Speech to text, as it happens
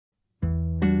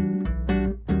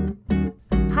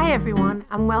Hi everyone,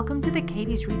 and welcome to the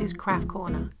Katie's Readers Craft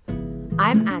Corner.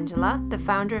 I'm Angela, the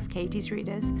founder of Katie's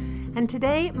Readers, and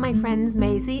today my friends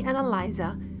Maisie and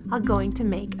Eliza are going to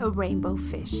make a rainbow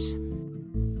fish.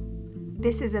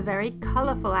 This is a very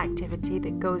colourful activity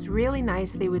that goes really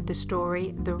nicely with the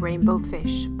story The Rainbow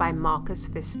Fish by Marcus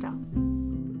Pfister.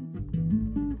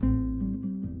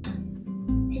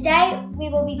 Today we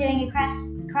will be doing a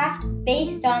craft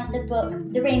based on the book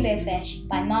The Rainbow Fish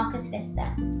by Marcus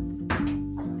Pfister.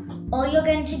 All you're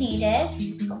going to need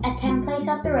is a template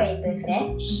of the rainbow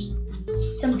fish,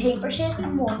 some paintbrushes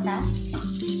and water,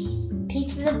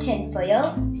 pieces of tin foil,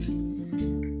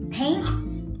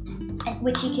 paints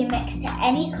which you can mix to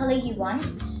any colour you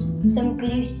want, some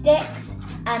glue sticks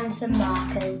and some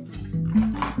markers.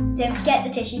 Don't forget the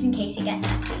tissues in case it gets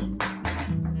messy.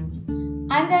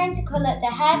 I'm going to colour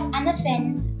the head and the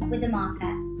fins with a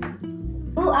marker.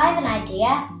 Ooh, I have an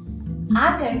idea.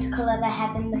 I'm going to colour the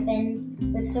head and the fins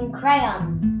with some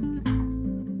crayons.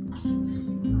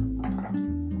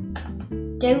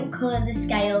 Don't colour the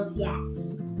scales yet.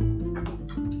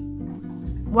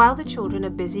 While the children are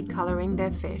busy colouring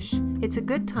their fish, it's a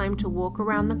good time to walk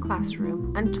around the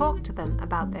classroom and talk to them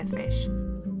about their fish.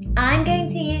 I'm going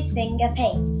to use finger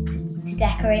paint to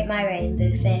decorate my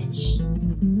rainbow fish.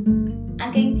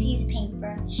 I'm going to use a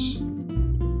paintbrush.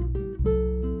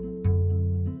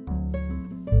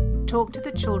 Talk to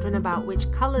the children about which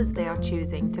colours they are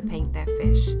choosing to paint their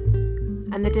fish,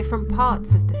 and the different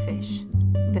parts of the fish.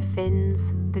 The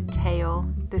fins, the tail,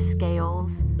 the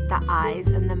scales, the eyes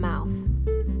and the mouth.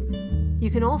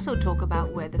 You can also talk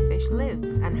about where the fish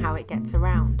lives and how it gets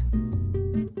around.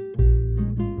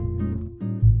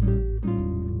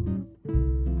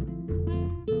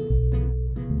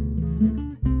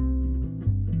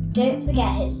 Don't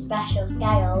forget his special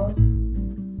scales.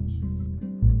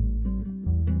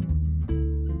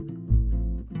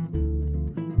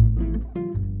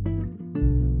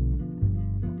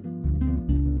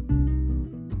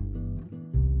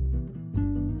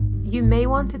 You may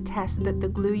want to test that the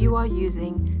glue you are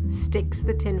using sticks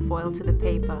the tinfoil to the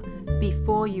paper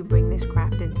before you bring this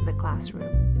craft into the classroom.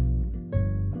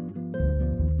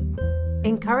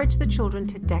 Encourage the children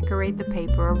to decorate the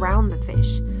paper around the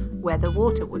fish where the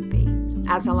water would be,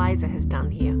 as Eliza has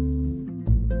done here.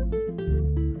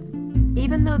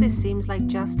 Even though this seems like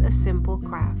just a simple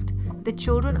craft, the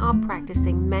children are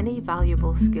practicing many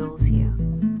valuable skills here.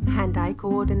 Hand-eye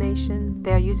coordination,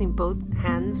 they are using both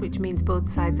hands, which means both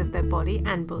sides of their body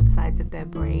and both sides of their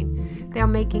brain. They are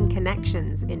making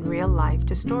connections in real life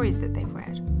to stories that they've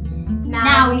read.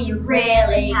 Now we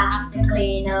really have to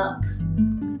clean up.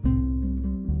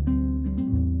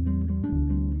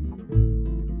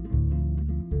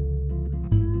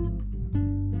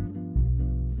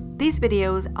 These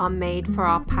videos are made for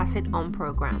our Pass It On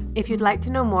program. If you'd like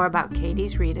to know more about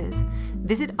Katie's Readers,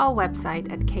 visit our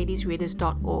website at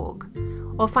katiesreaders.org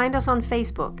or find us on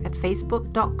Facebook at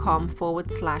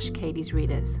facebook.com/Katie's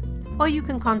Readers. Or you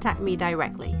can contact me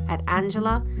directly at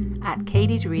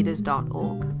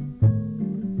angela@katiesreaders.org.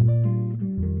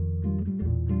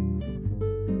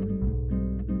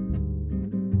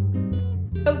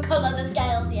 Don't colour the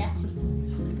scales yet.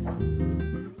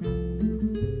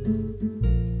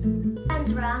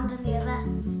 Hands round and the other.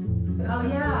 Oh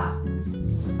yeah.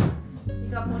 You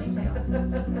got a ponytail.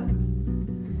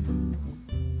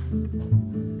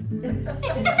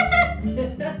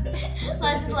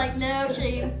 This is like no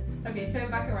shame. Okay,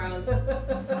 turn back around.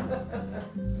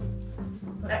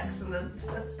 Excellent.